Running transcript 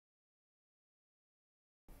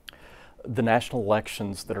The national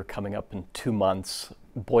elections that are coming up in 2 months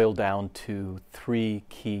boil down to three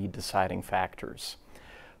key deciding factors.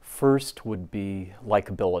 First would be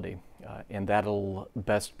likability, and that'll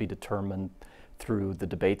best be determined through the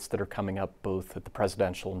debates that are coming up both at the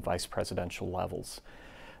presidential and vice presidential levels.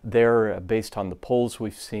 There, based on the polls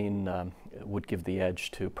we've seen, would give the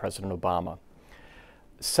edge to President Obama.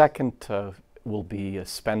 Second will be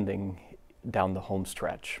spending down the home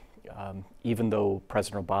stretch. Even though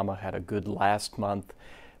President Obama had a good last month,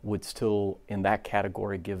 would still in that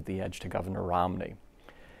category give the edge to Governor Romney.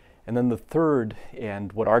 And then the third,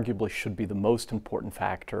 and what arguably should be the most important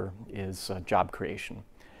factor, is job creation.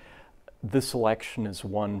 This election is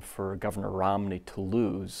one for Governor Romney to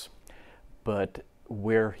lose, but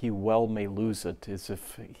where he well may lose it is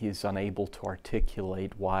if he is unable to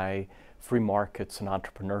articulate why free markets and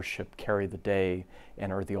entrepreneurship carry the day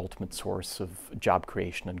and are the ultimate source of job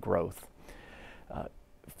creation and growth.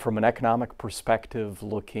 From an economic perspective,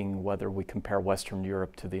 looking whether we compare Western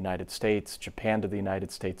Europe to the United States, Japan to the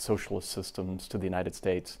United States, socialist systems to the United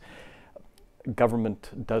States,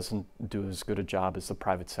 government doesn't do as good a job as the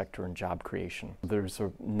private sector in job creation. There's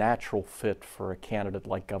a natural fit for a candidate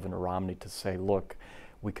like Governor Romney to say, look,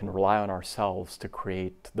 we can rely on ourselves to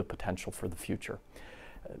create the potential for the future.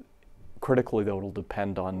 Critically, though, it'll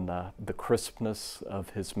depend on the crispness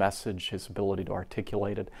of his message, his ability to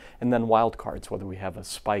articulate it, and then wild cards, whether we have a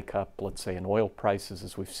spike up, let's say, in oil prices,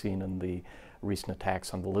 as we've seen in the recent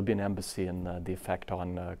attacks on the Libyan embassy and the effect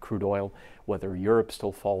on crude oil, whether Europe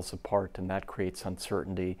still falls apart and that creates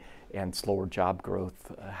uncertainty and slower job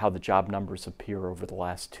growth, how the job numbers appear over the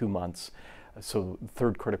last 2 months. So the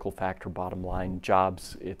third critical factor, bottom line,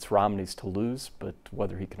 jobs, it's Romney's to lose, but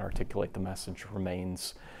whether he can articulate the message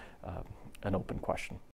remains an open question.